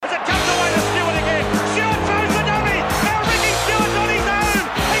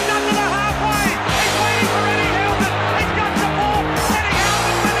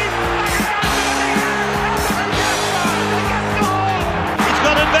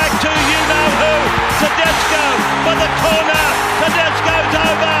for the corner. Tedesco's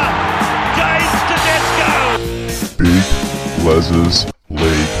over. James Tedesco. Big Les's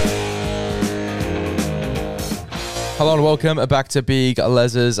League. Hello and welcome back to Big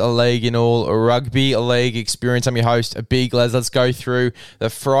Les's League in all rugby league experience. I'm your host, Big Les. Let's go through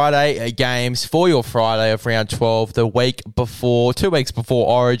the Friday games for your Friday of round 12, the week before, 2 weeks before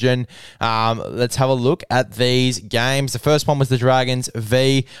Origin. Let's have a look at these games. The first one was the Dragons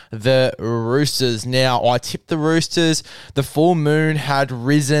v the Roosters. Now, I tipped the Roosters. The full moon had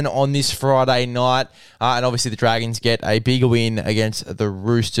risen on this Friday night, and obviously the Dragons get a big win against the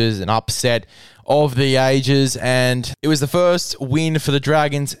Roosters, an upset of the ages, and it was the first win for the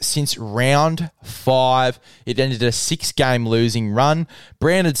Dragons since round 5. It ended a 6-game losing run.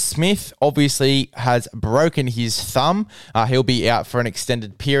 Brandon Smith obviously has broken his thumb. He'll be out for an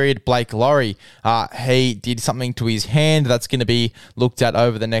extended period. Blake Laurie, he did something to his hand that's going to be looked at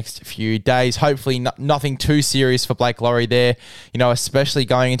over the next few days. Hopefully nothing too serious for Blake Laurie there, especially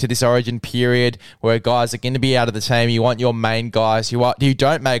going into this Origin period where guys are going to be out of the team. You want your main guys who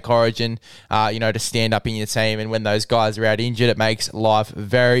don't make Origin, to stand up in your team, and when those guys are out injured, it makes life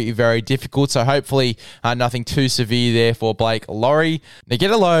very, very difficult. So hopefully nothing too severe there for Blake Laurie. Now get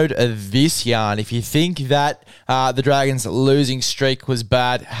a load of this yarn. If you think that the Dragons' losing streak was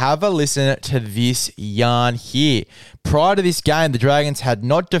bad, have a listen to this yarn here. Prior to this game, the Dragons had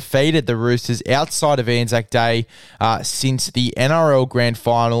not defeated the Roosters outside of Anzac Day since the NRL Grand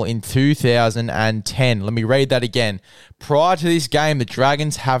Final in 2010. Let me read that again. Prior to this game, the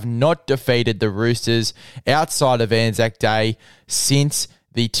Dragons have not defeated the Roosters outside of Anzac Day since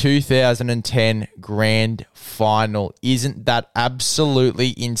the 2010 Grand Final. Isn't that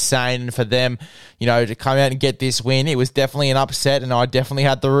absolutely insane? And for them, to come out and get this win, it was definitely an upset, and I definitely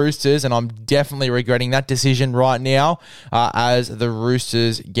had the Roosters, and I'm definitely regretting that decision right now as the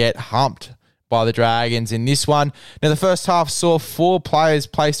Roosters get humped by the Dragons in this one. Now, the first half saw 4 players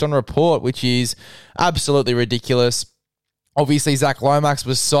placed on report, which is absolutely ridiculous. Obviously, Zach Lomax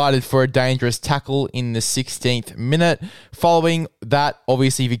was cited for a dangerous tackle in the 16th minute. Following that,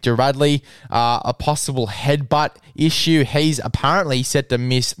 obviously, Victor Radley, a possible headbutt issue. He's apparently set to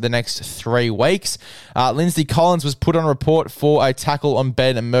miss the next 3 weeks. Lindsay Collins was put on report for a tackle on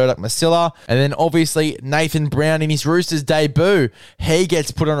Ben and Murdoch-Masila. And then, obviously, Nathan Brown in his Roosters debut, he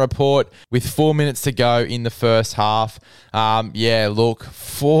gets put on report with 4 minutes to go in the first half.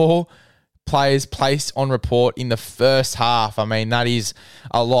 4 players placed on report in the first half. I mean, that is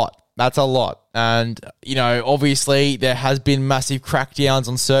a lot. That's a lot. And, obviously there has been massive crackdowns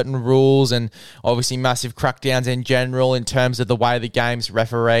on certain rules, and obviously massive crackdowns in general in terms of the way the game's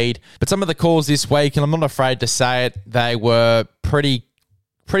refereed. But some of the calls this week, and I'm not afraid to say it, they were pretty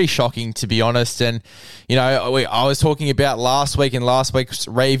shocking, to be honest. And, I was talking about last week in last week's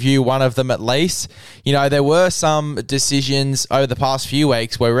review, one of them at least. There were some decisions over the past few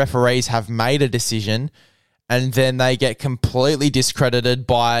weeks where referees have made a decision and then they get completely discredited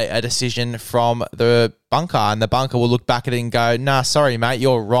by a decision from the bunker, and the bunker will look back at it and go, nah, sorry, mate,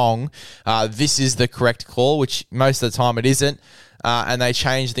 you're wrong. This is the correct call, which most of the time it isn't. And they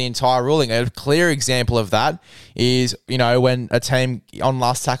change the entire ruling. A clear example of that is, when a team on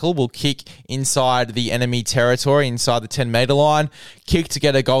last tackle will kick inside the enemy territory, inside the 10-metre line, kick to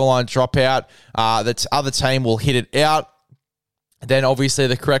get a goal line dropout. The other team will hit it out. Then obviously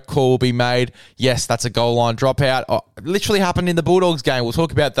the correct call will be made. Yes, that's a goal line dropout. It literally happened in the Bulldogs game. We'll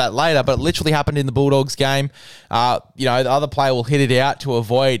talk about that later, but it literally happened in the Bulldogs game. The other player will hit it out to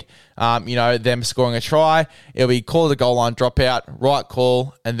avoid them scoring a try. It'll be called a goal line dropout, right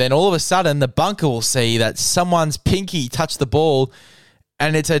call, and then all of a sudden the bunker will see that someone's pinky touched the ball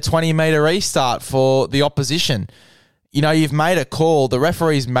and it's a 20-metre restart for the opposition. You've made a call. The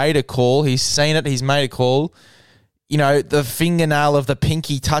referee's made a call. He's seen it. He's made a call. The fingernail of the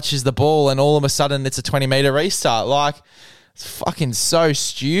pinky touches the ball and all of a sudden it's a 20-metre restart. It's fucking so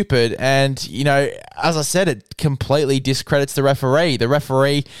stupid. And, as I said, it completely discredits the referee. The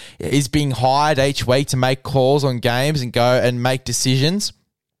referee is being hired each week to make calls on games and go and make decisions.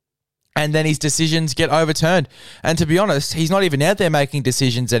 And then his decisions get overturned. And to be honest, he's not even out there making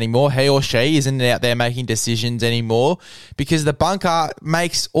decisions anymore. He or she isn't out there making decisions anymore because the bunker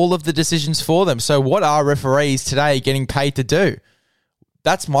makes all of the decisions for them. So what are referees today getting paid to do?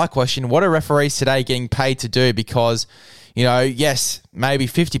 That's my question. What are referees today getting paid to do? Because, yes, maybe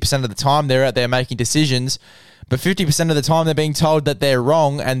 50% of the time they're out there making decisions, but 50% of the time they're being told that they're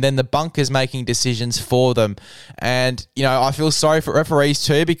wrong, and then the bunker's making decisions for them. And, I feel sorry for referees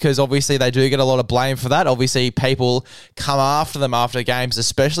too, because obviously they do get a lot of blame for that. Obviously people come after them after games,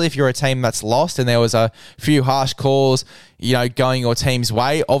 especially if you're a team that's lost and there was a few harsh calls, going your team's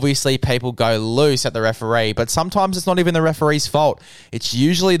way. Obviously, people go loose at the referee, but sometimes it's not even the referee's fault. It's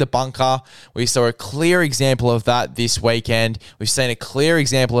usually the bunker. We saw a clear example of that this weekend. We've seen a clear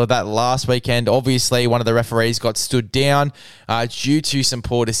example of that last weekend. Obviously, one of the referees got stood down due to some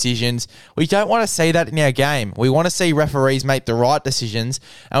poor decisions. We don't want to see that in our game. We want to see referees make the right decisions,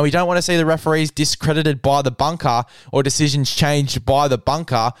 and we don't want to see the referees discredited by the bunker or decisions changed by the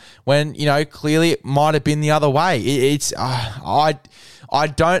bunker when, clearly it might have been the other way. I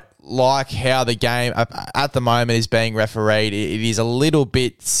don't like how the game at the moment is being refereed. It is a little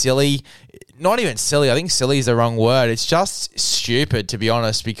bit silly. Not even silly. I think silly is the wrong word. It's just stupid, to be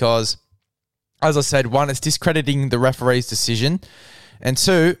honest, because, as I said, one, it's discrediting the referee's decision. And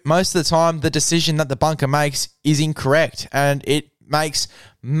two, most of the time, the decision that the bunker makes is incorrect. And it makes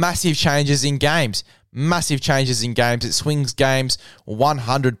massive changes in games. Massive changes in games. It swings games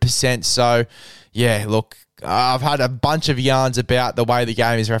 100%. So, yeah, look, I've had a bunch of yarns about the way the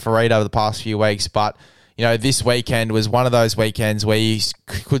game is refereed over the past few weeks, but this weekend was one of those weekends where you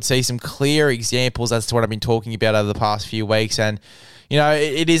could see some clear examples as to what I've been talking about over the past few weeks. And,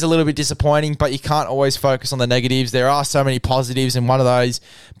 it is a little bit disappointing, but you can't always focus on the negatives. There are so many positives, and one of those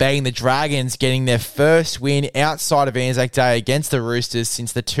being the Dragons getting their first win outside of Anzac Day against the Roosters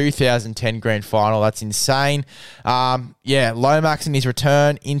since the 2010 Grand Final. That's insane. Lomax in his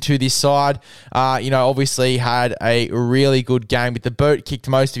return into this side, obviously had a really good game with the boot, kicked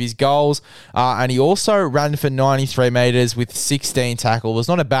most of his goals, and he also ran for 93 metres with 16 tackles.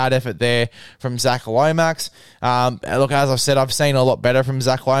 Not a bad effort there from Zach Lomax. Look, as I've said, I've seen a lot better from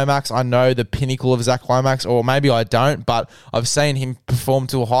Zach Lomax. I know the pinnacle of Zach Lomax, or maybe I don't, but I've seen him perform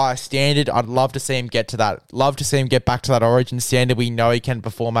to a higher standard. I'd love to see him get to that. Love to see him get back to that origin standard we know he can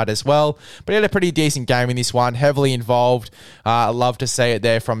perform at as well. But he had a pretty decent game in this one, heavily involved. I'd love to see it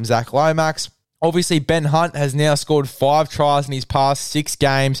there from Zach Lomax. Obviously, Ben Hunt has now scored 5 tries in his past 6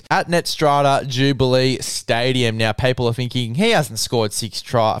 games at Netstrata Jubilee Stadium. Now, people are thinking he hasn't scored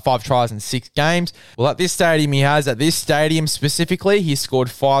 5 tries in 6 games. Well, at this stadium, he has. At this stadium specifically, he's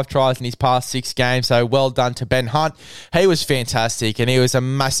scored 5 tries in his past 6 games. So, well done to Ben Hunt. He was fantastic, and he was a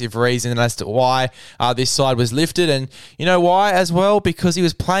massive reason as to why this side was lifted. And you know why as well? Because he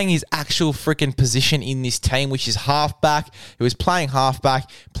was playing his actual freaking position in this team, which is halfback. He was playing halfback,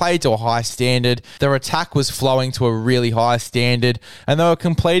 played to a high standard. Their attack was flowing to a really high standard, and they were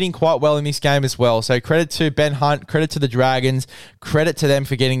completing quite well in this game as well. So credit to Ben Hunt, credit to the Dragons, credit to them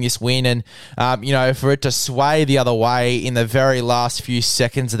for getting this win, and for it to sway the other way in the very last few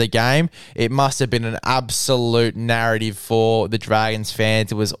seconds of the game, it must have been an absolute narrative for the Dragons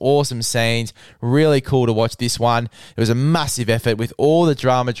fans. It was awesome scenes, really cool to watch this one. It was a massive effort with all the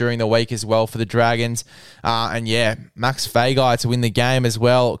drama during the week as well for the Dragons, Max Fagai to win the game as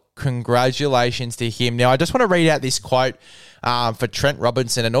well. Congratulations to him. Now, I just want to read out this quote for Trent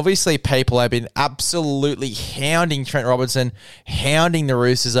Robinson, and obviously people have been absolutely hounding Trent Robinson, hounding the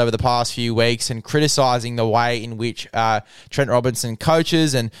Roosters over the past few weeks and criticising the way in which Trent Robinson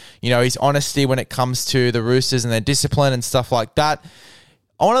coaches and, his honesty when it comes to the Roosters and their discipline and stuff like that.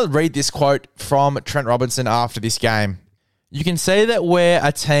 I want to read this quote from Trent Robinson after this game. You can see that we're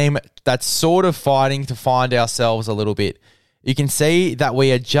a team that's sort of fighting to find ourselves a little bit. You can see that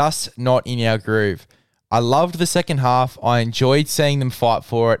we are just not in our groove. I loved the second half. I enjoyed seeing them fight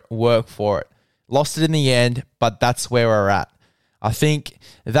for it, work for it. Lost it in the end, but that's where we're at. I think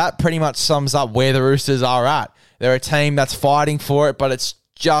that pretty much sums up where the Roosters are at. They're a team that's fighting for it, but it's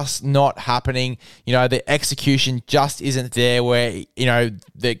just not happening. The execution just isn't there where,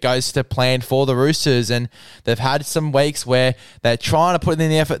 that goes to plan for the Roosters. And they've had some weeks where they're trying to put in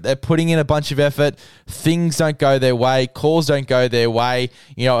the effort. They're putting in a bunch of effort. Things don't go their way. Calls don't go their way.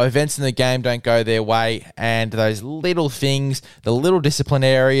 Events in the game don't go their way. And those little things, the little discipline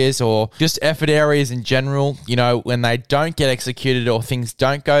areas or just effort areas in general, when they don't get executed or things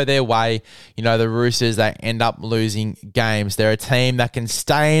don't go their way, the Roosters, they end up losing games. They're a team that can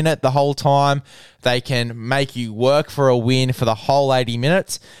stay in it the whole time. They can make you work for a win for the whole 80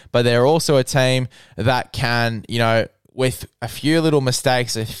 minutes, but they're also a team that can, with a few little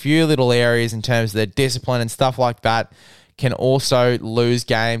mistakes, a few little areas in terms of their discipline and stuff like that, can also lose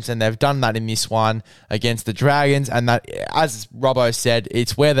games, and they've done that in this one against the Dragons. And that, as Robbo said,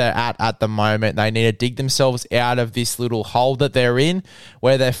 it's where they're at the moment. They need to dig themselves out of this little hole that they're in,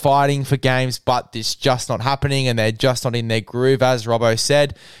 where they're fighting for games, but it's just not happening, and they're just not in their groove. As Robbo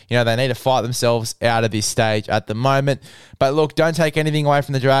said, they need to fight themselves out of this stage at the moment. But look, don't take anything away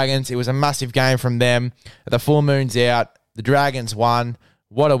from the Dragons. It was a massive game from them. The full moon's out. The Dragons won.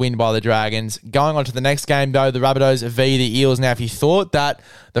 What a win by the Dragons. Going on to the next game, though, the Rabbitohs v the Eels. Now, if you thought that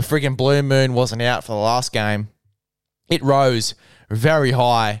the freaking blue moon wasn't out for the last game, it rose very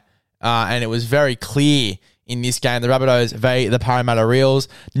high, and it was very clear in this game. The Rabbitohs v the Parramatta Eels,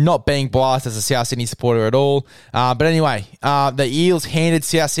 not being biased as a South Sydney supporter at all. But anyway, the Eels handed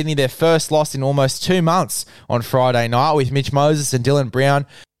South Sydney their first loss in almost 2 months on Friday night, with Mitch Moses and Dylan Brown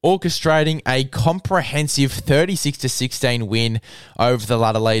orchestrating a comprehensive 36-16 win over the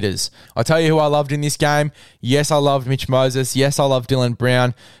ladder leaders. I'll tell you who I loved in this game. Yes, I loved Mitch Moses. Yes, I loved Dylan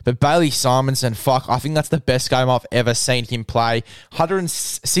Brown. But Bailey Simonson, I think that's the best game I've ever seen him play.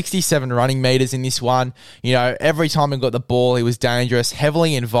 167 running meters in this one. You know, every time he got the ball, he was dangerous,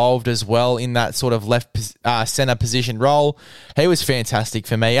 heavily involved as well in that sort of left center position role. He was fantastic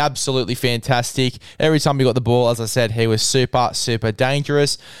for me. Absolutely fantastic. Every time he got the ball, as I said, he was super, super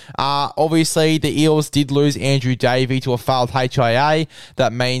dangerous. Obviously, the Eels did lose Andrew Davey to a failed HIA.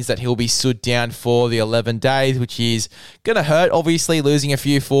 That means that he'll be stood down for the 11 days, which is going to hurt. Obviously, losing a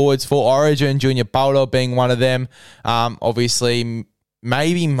few forwards for Origin, Junior Bolder being one of them. Obviously,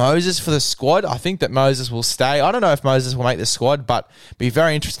 maybe Moses for the squad. I think that Moses will stay. I don't know if Moses will make the squad, but it'd be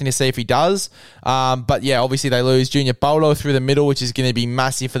very interesting to see if he does. But yeah, obviously they lose Junior Bolo through the middle, which is going to be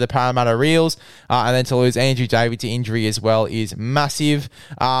massive for the Parramatta Eels. And then to lose Andrew Davey to injury as well is massive.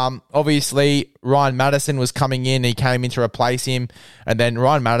 Obviously, Ryan Madison was coming in. He came in to replace him. And then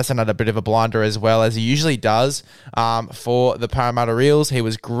Ryan Madison had a bit of a blinder as well, as he usually does for the Parramatta Eels. He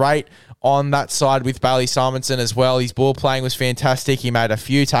was great on that side with Bailey Simonson as well. His ball playing was fantastic. He made a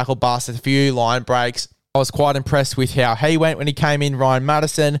few tackle busts, a few line breaks. I was quite impressed with how he went when he came in, Ryan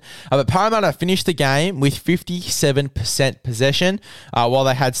Madison. But Parramatta finished the game with 57% possession, while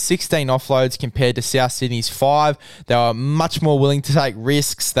they had 16 offloads compared to South Sydney's 5. They were much more willing to take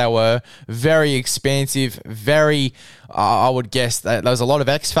risks. They were very expansive, I would guess that there was a lot of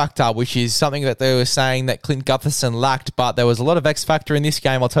X factor, which is something that they were saying that Clint Gutherson lacked, but there was a lot of X factor in this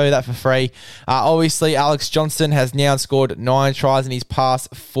game. I'll tell you that for free. Obviously, Alex Johnston has now scored 9 tries in his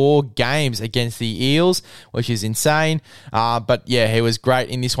past 4 games against the Eels, which is insane. But yeah, he was great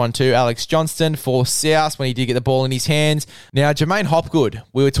in this one too. Alex Johnston for South when he did get the ball in his hands. Now, Jermaine Hopgood,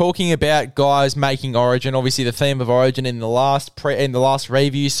 we were talking about guys making Origin. Obviously, the theme of Origin in the last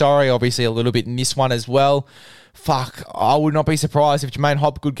review. Obviously, a little bit in this one as well. I would not be surprised if Jermaine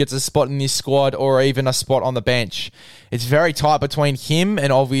Hopgood gets a spot in this squad or even a spot on the bench. It's very tight between him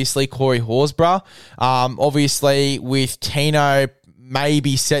and obviously Corey Horsburgh. Obviously, with Tino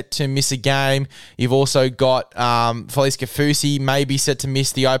maybe set to miss a game, you've also got Felice Kafusi maybe set to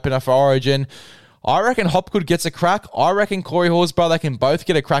miss the opener for Origin. I reckon Hopgood gets a crack. I reckon Corey Horsburgh, they can both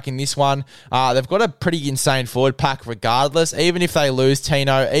get a crack in this one. They've got a pretty insane forward pack regardless. Even if they lose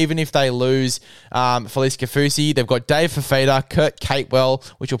Tino, even if they lose Felice Kafusi, they've got Dave Fafita, Kurt Catewell,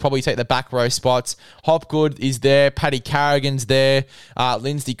 which will probably take the back row spots. Hopgood is there. Paddy Carrigan's there.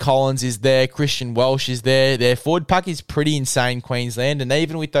 Lindsay Collins is there. Christian Welsh is there. Their forward pack is pretty insane, Queensland. And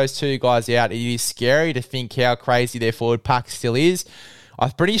even with those 2 guys out, it is scary to think how crazy their forward pack still is. I'm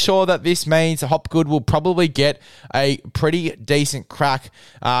pretty sure that this means Hopgood will probably get a pretty decent crack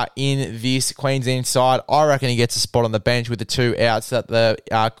in this Queensland side. I reckon he gets a spot on the bench with the 2 outs that the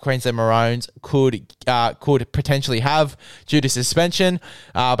Queensland Maroons could potentially have due to suspension.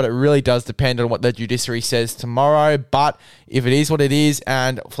 But it really does depend on what the judiciary says tomorrow. But if it is what it is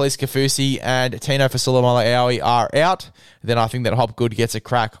and Felice Kafusi and Tino Fasulamala-Aoi are out, then I think that Hopgood gets a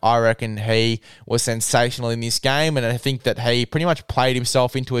crack. I reckon he was sensational in this game, and I think that he pretty much played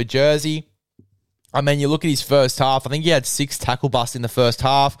himself into a jersey. I mean, you look at his first half, I think he had 6 tackle busts in the first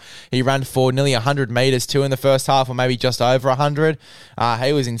half. He ran for nearly 100 metres too in the first half, or maybe just over 100.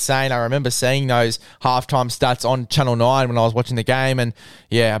 He was insane. I remember seeing those halftime stats on Channel 9 when I was watching the game, and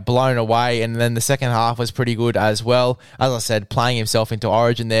yeah, blown away. And then the second half was pretty good as well. As I said, playing himself into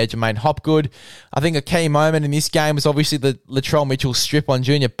Origin there, Jermaine Hopgood. I think a key moment in this game was obviously the Latrell Mitchell strip on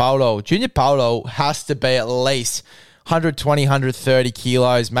Junior Paulo. Junior Paulo has to be at least 120, 130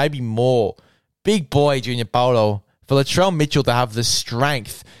 kilos, maybe more. Big boy, Junior Paulo. For Latrell Mitchell to have the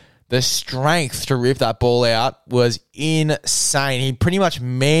strength to rip that ball out was insane. He pretty much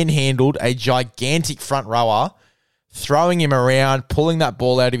manhandled a gigantic front rower, throwing him around, pulling that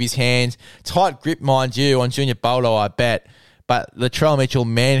ball out of his hands. Tight grip, mind you, on Junior Paulo, I bet. But Latrell Mitchell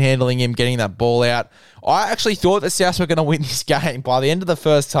manhandling him, getting that ball out. I actually thought that South were going to win this game. By the end of the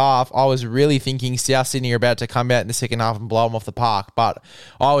first half, I was really thinking South Sydney are about to come out in the second half and blow them off the park. But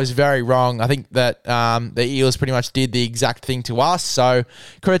I was very wrong. I think that the Eels pretty much did the exact thing to us. So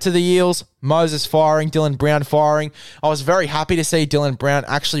credit to the Eels. Moses firing, Dylan Brown firing. I was very happy to see Dylan Brown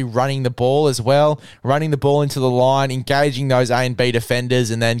actually running the ball as well, running the ball into the line, engaging those A and B defenders,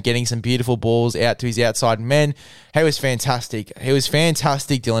 and then getting some beautiful balls out to his outside men. He was fantastic. He was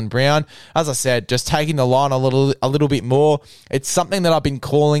fantastic, Dylan Brown. As I said, just taking the line a little bit more. It's something that I've been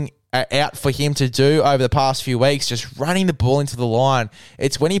calling out for him to do over the past few weeks, just running the ball into the line.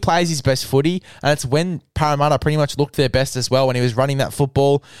 It's when he plays his best footy, and it's when Parramatta pretty much looked their best as well when he was running that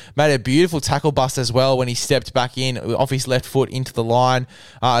football. Made a beautiful tackle bust as well when he stepped back in off his left foot into the line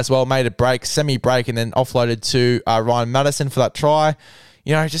as well. Made a break, semi-break, and then offloaded to Ryan Madison for that try.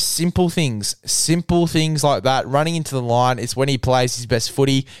 You know, just simple things like that. Running into the line is when he plays his best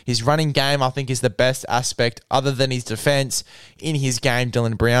footy. His running game, I think, is the best aspect other than his defense in his game,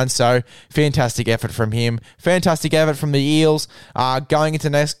 Dylan Brown. So, fantastic effort from him. Fantastic effort from the Eels. Going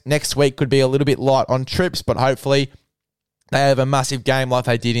into next week could be a little bit light on trips, but hopefully they have a massive game like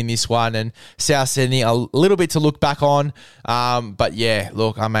they did in this one, and South Sydney a little bit to look back on. But yeah,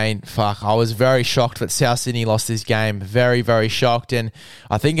 look, I mean, I was very shocked that South Sydney lost this game. Very, very shocked. And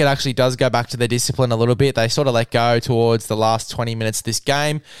I think it actually does go back to their discipline a little bit. They sort of let go towards the last 20 minutes of this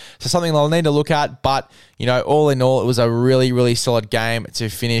game. So something they'll need to look at. But, you know, all in all, it was a really, really solid game to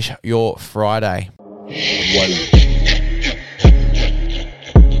finish your Friday. One.